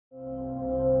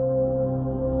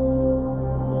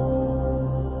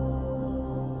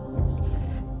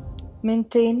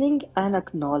Maintaining and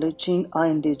acknowledging our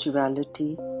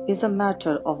individuality is a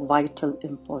matter of vital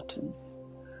importance.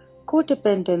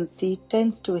 Codependency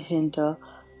tends to hinder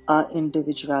our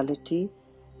individuality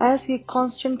as we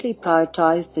constantly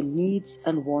prioritize the needs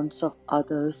and wants of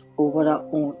others over our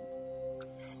own.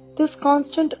 This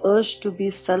constant urge to be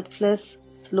selfless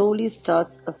slowly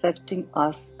starts affecting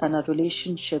us and our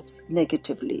relationships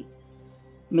negatively,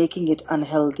 making it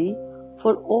unhealthy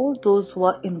for all those who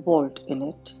are involved in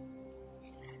it.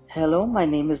 Hello, my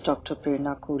name is Dr.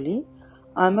 Prerna Kohli.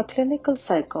 I'm a clinical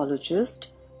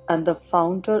psychologist and the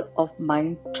founder of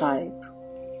Mind Tribe.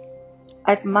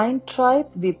 At Mind Tribe,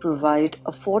 we provide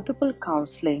affordable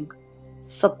counseling,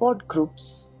 support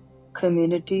groups,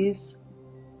 communities,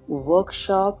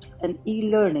 workshops, and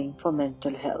e-learning for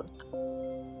mental health.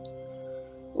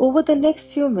 Over the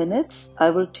next few minutes, I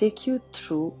will take you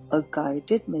through a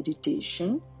guided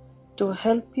meditation to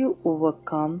help you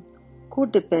overcome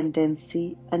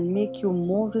codependency and make you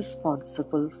more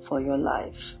responsible for your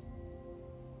life.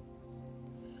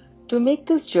 To make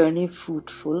this journey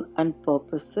fruitful and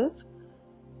purposive,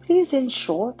 please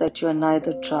ensure that you are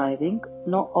neither driving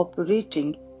nor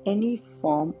operating any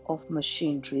form of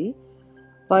machinery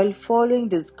while following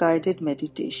this guided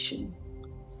meditation.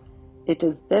 It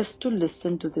is best to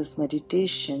listen to this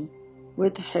meditation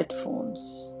with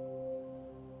headphones.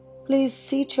 Please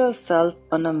seat yourself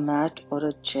on a mat or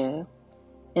a chair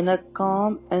in a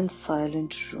calm and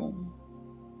silent room.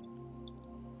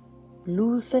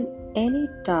 Loosen any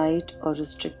tight or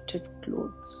restrictive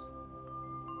clothes.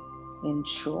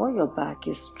 Ensure your back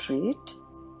is straight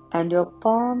and your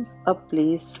palms are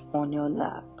placed on your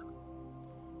lap.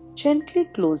 Gently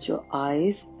close your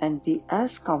eyes and be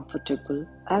as comfortable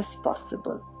as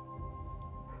possible.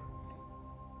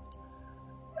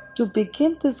 To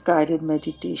begin this guided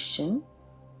meditation,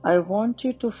 I want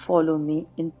you to follow me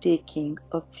in taking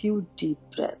a few deep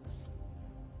breaths.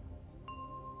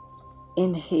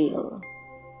 Inhale.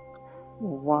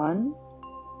 1,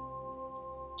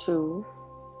 2,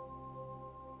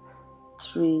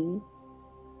 3,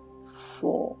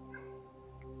 4.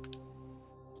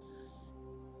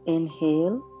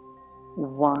 Inhale.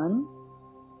 1,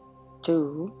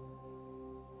 2,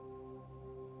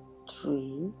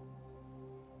 3,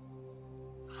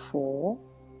 4.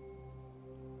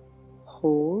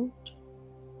 Hold.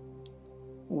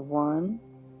 1,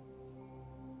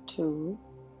 2,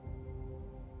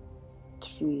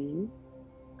 3,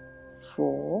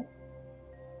 4.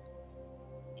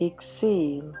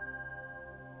 Exhale.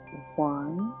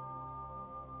 1,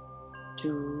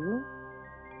 2,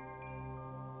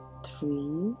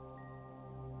 3,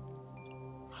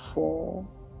 4.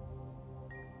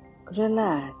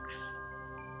 Relax.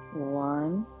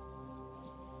 1,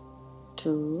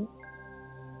 2,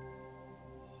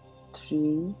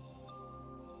 3,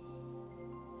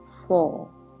 4.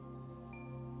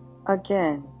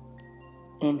 Again,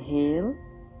 inhale.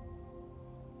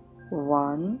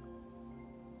 1,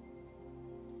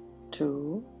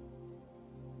 2,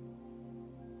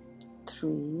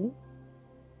 3,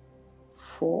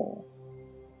 4.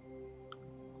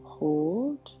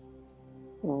 Hold.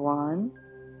 1,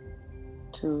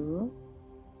 2,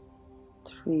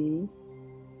 3,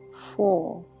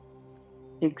 4.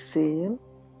 Exhale.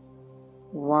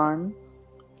 1,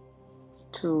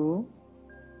 2,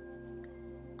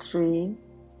 3,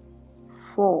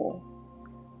 4.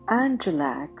 And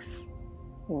relax.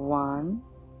 1,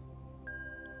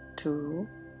 2,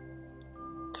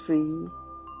 3,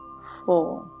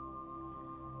 4.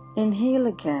 Inhale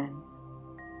again.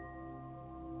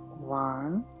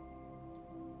 1,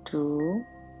 2,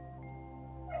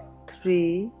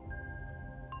 3,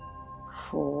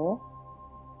 4.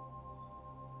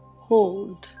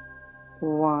 Hold.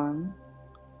 1,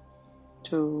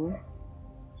 2,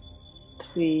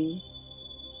 3,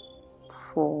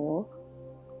 4.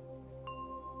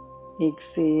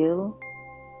 Exhale.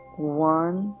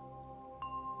 1,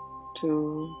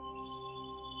 2,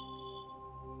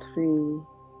 3,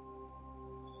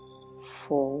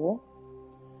 4.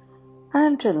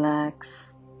 And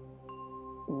relax.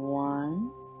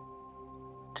 1,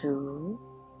 2,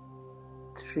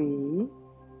 3,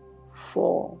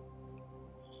 4.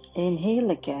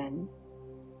 Inhale again.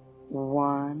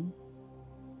 1,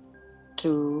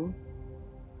 2,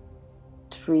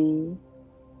 3,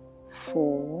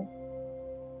 4.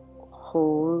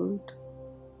 Hold.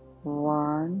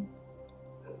 1,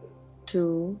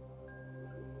 2,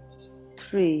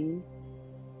 3,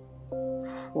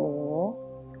 4.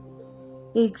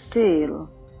 Exhale.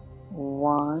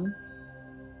 1,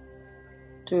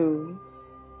 2,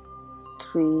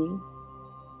 3,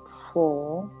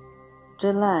 4.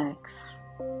 Relax.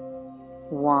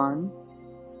 1,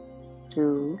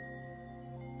 2,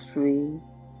 3,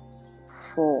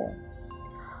 4.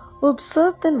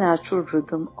 Observe the natural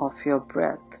rhythm of your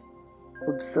breath.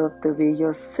 Observe the way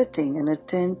you're sitting and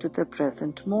attend to the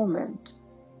present moment.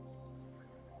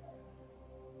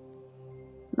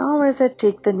 Now, as I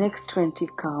take the next 20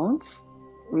 counts,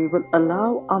 we will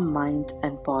allow our mind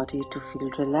and body to feel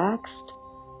relaxed,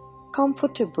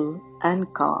 comfortable,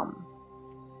 and calm.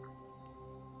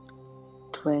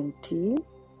 20,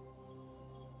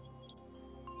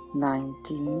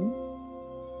 19,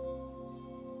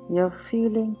 you're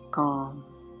feeling calm.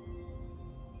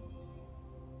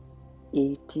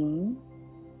 18,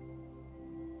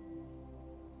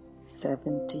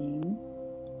 17,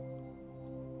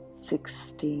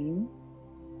 16,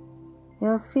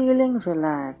 you're feeling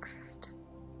relaxed.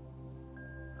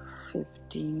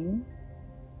 15,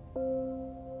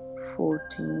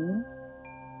 14,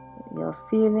 you're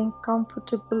feeling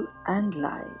comfortable and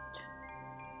light.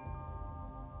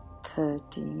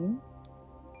 13,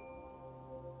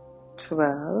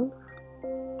 12,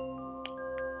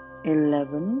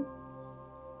 11,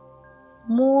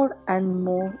 more and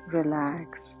more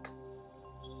relaxed.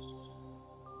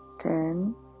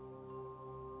 10,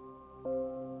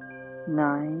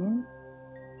 9,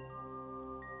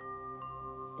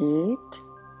 8,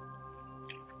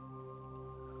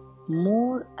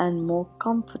 more and more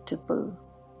comfortable.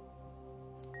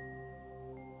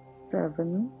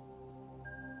 7,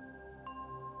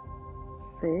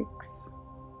 6,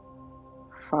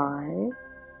 5,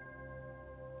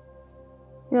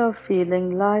 you're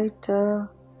feeling lighter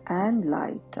and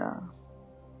lighter.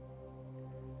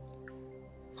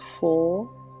 4,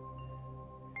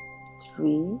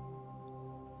 3,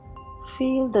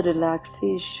 feel the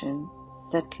relaxation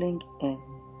settling in.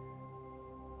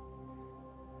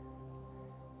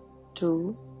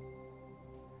 2,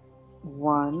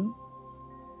 1,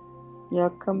 you're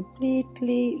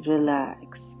completely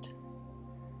relaxed.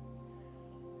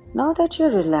 Now that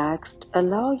you're relaxed,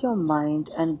 allow your mind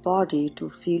and body to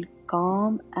feel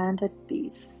calm and at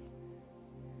peace.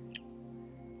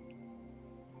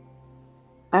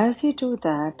 As you do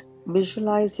that,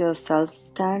 visualize yourself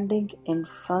standing in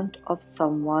front of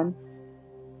someone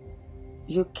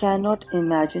you cannot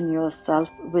imagine yourself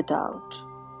without.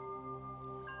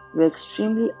 You're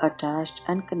extremely attached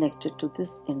and connected to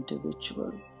this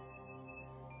individual.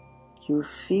 You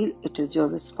feel it is your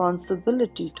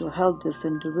responsibility to help this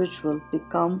individual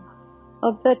become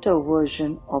a better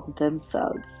version of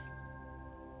themselves.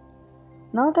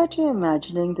 Now that you're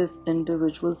imagining this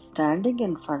individual standing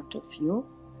in front of you,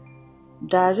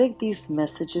 direct these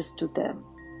messages to them.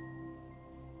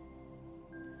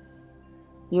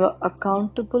 You are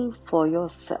accountable for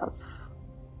yourself.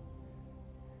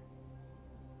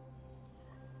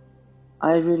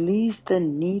 I release the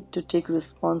need to take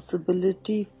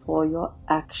responsibility for your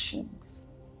actions.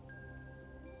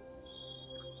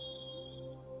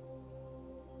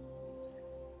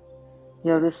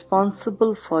 You're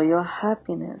responsible for your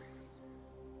happiness.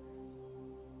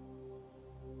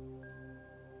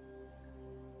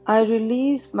 I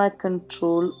release my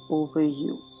control over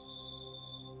you.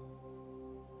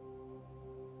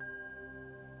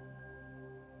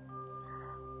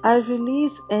 I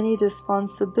release any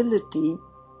responsibility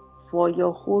for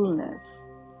your wholeness.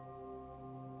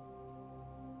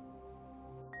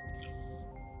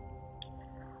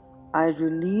 I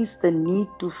release the need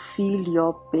to feel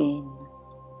your pain.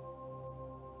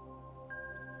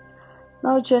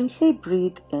 Now gently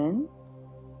breathe in.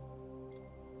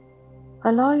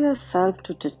 Allow yourself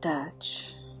to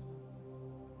detach.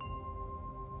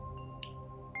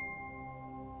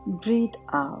 Breathe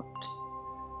out.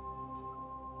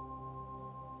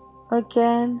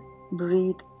 Again,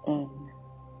 breathe in.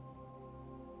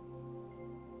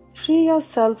 Free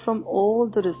yourself from all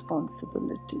the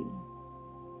responsibility.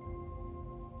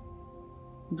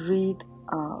 Breathe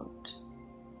out.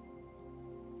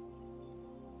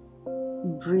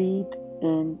 Breathe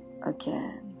in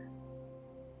again.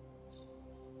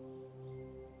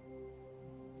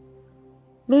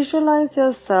 Visualize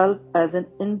yourself as an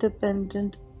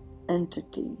independent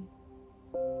entity.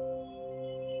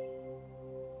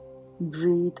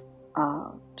 Breathe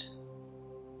out.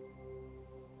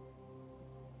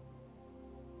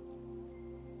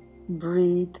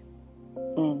 Breathe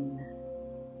in.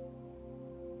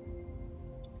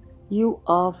 You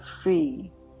are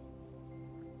free.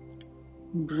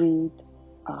 Breathe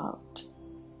out.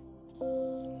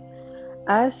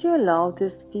 As you allow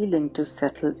this feeling to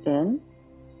settle in,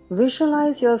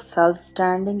 visualize yourself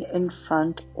standing in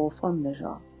front of a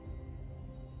mirror.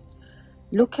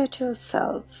 Look at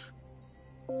yourself,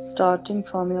 starting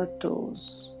from your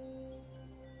toes.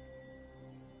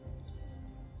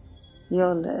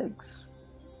 your legs,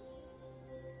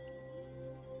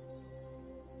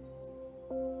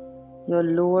 your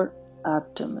lower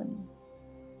abdomen,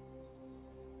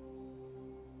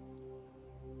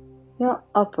 your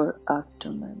upper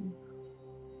abdomen,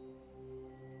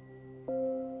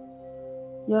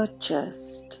 your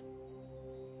chest,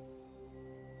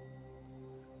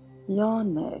 your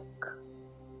neck,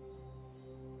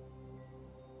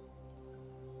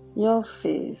 your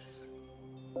face,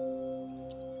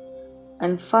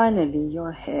 and finally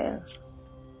your hair.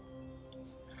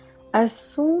 As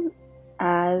soon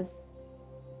as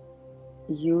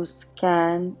you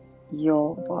scan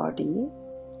your body,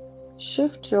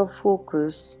 shift your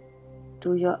focus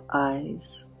to your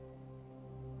eyes.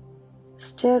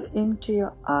 Stare into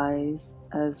your eyes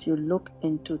as you look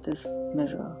into this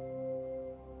mirror.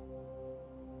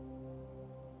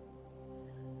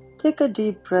 Take a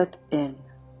deep breath in.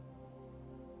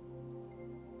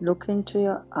 Look into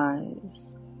your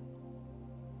eyes.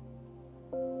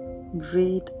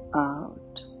 Breathe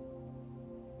out.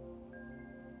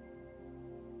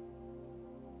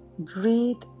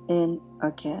 Breathe in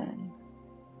again.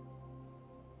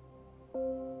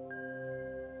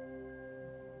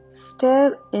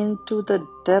 Stare into the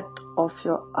depth of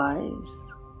your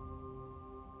eyes.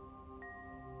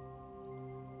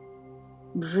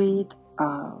 Breathe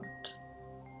out.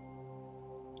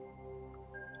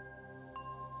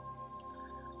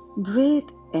 Breathe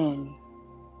in.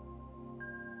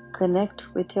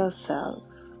 Connect with yourself.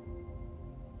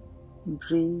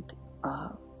 Breathe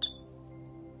out.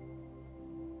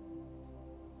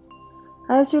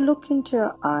 As you look into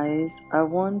your eyes, I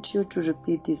want you to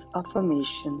repeat these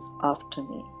affirmations after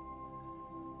me.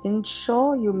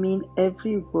 Ensure you mean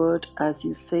every word as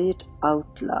you say it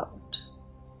out loud.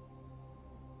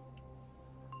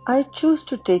 I choose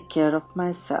to take care of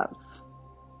myself.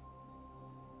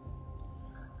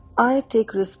 I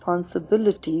take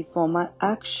responsibility for my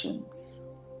actions.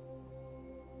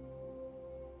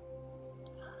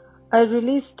 I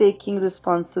release taking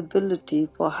responsibility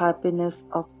for happiness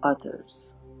of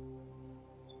others.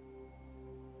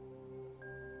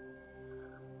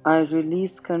 I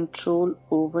release control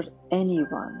over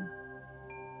anyone.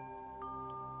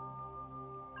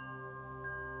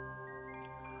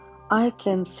 I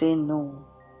can say no.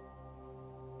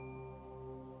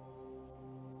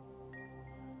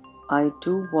 I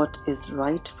do what is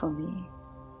right for me.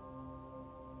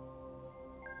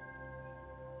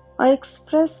 I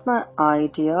express my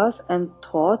ideas and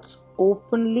thoughts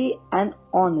openly and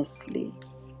honestly.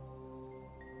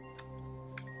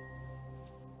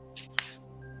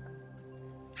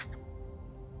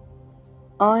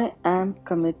 I am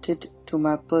committed to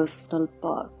my personal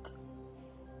path.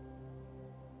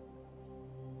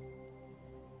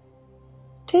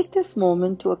 Take this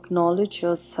moment to acknowledge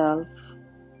yourself,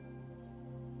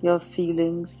 your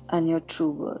feelings, and your true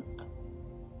worth.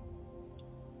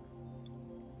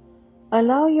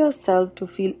 Allow yourself to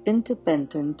feel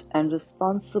independent and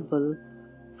responsible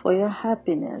for your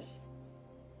happiness.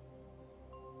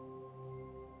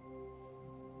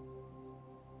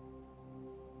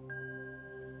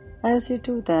 As you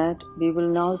do that, we will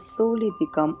now slowly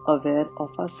become aware of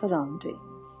our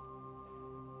surroundings.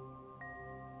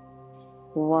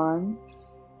 1,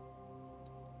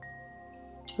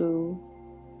 2,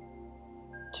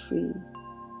 3.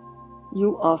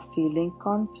 You are feeling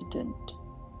confident.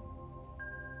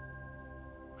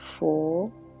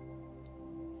 4,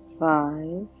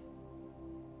 5,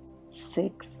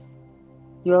 6.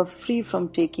 You are free from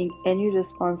taking any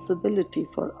responsibility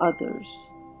for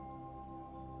others.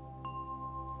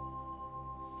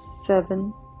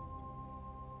 7,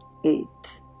 8.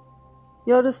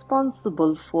 You are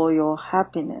responsible for your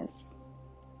happiness.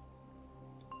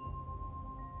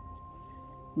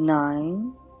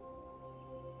 9,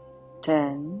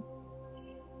 10,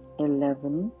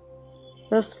 11.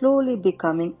 You are slowly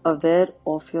becoming aware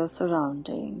of your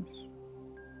surroundings.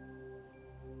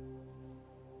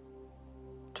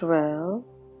 12,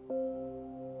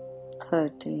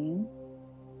 13,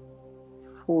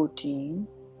 14.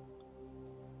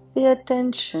 Pay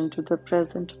attention to the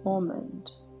present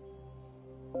moment.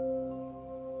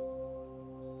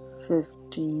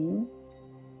 15,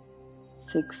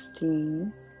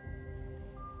 16.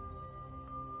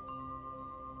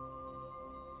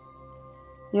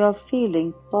 You are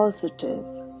feeling positive.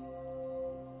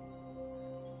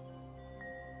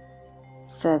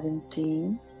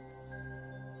 17,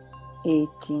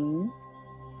 18.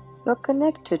 You are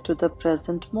connected to the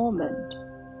present moment.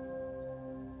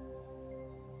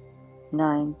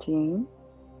 19,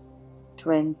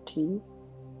 20. You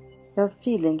are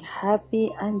feeling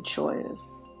happy and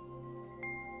joyous.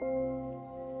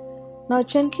 Now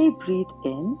gently breathe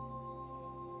in.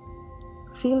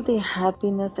 Feel the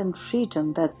happiness and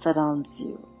freedom that surrounds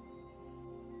you.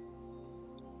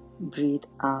 Breathe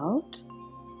out.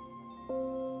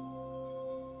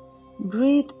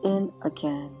 Breathe in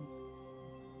again.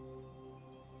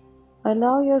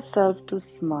 Allow yourself to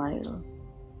smile.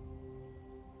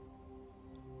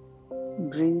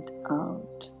 Breathe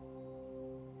out.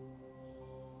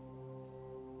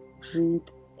 Breathe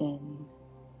in.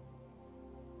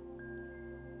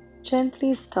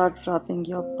 Gently start rubbing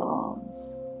your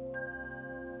palms.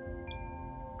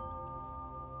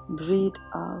 Breathe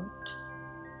out.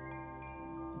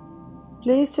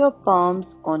 Place your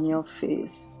palms on your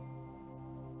face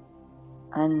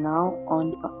and now on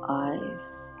your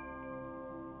eyes.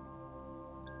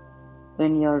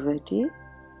 When you're ready,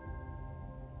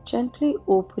 gently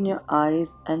open your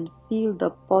eyes and feel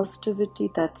the positivity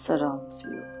that surrounds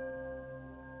you.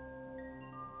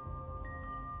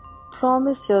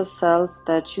 Promise yourself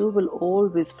that you will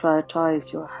always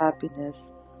prioritize your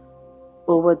happiness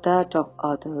over that of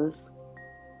others,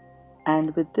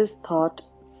 and with this thought,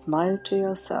 smile to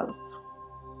yourself.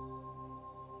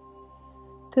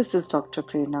 This is Dr.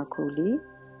 Prerna Kohli,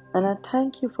 and I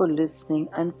thank you for listening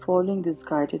and following this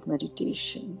guided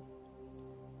meditation.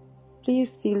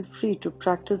 Please feel free to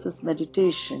practice this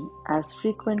meditation as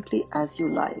frequently as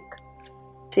you like.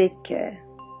 Take care.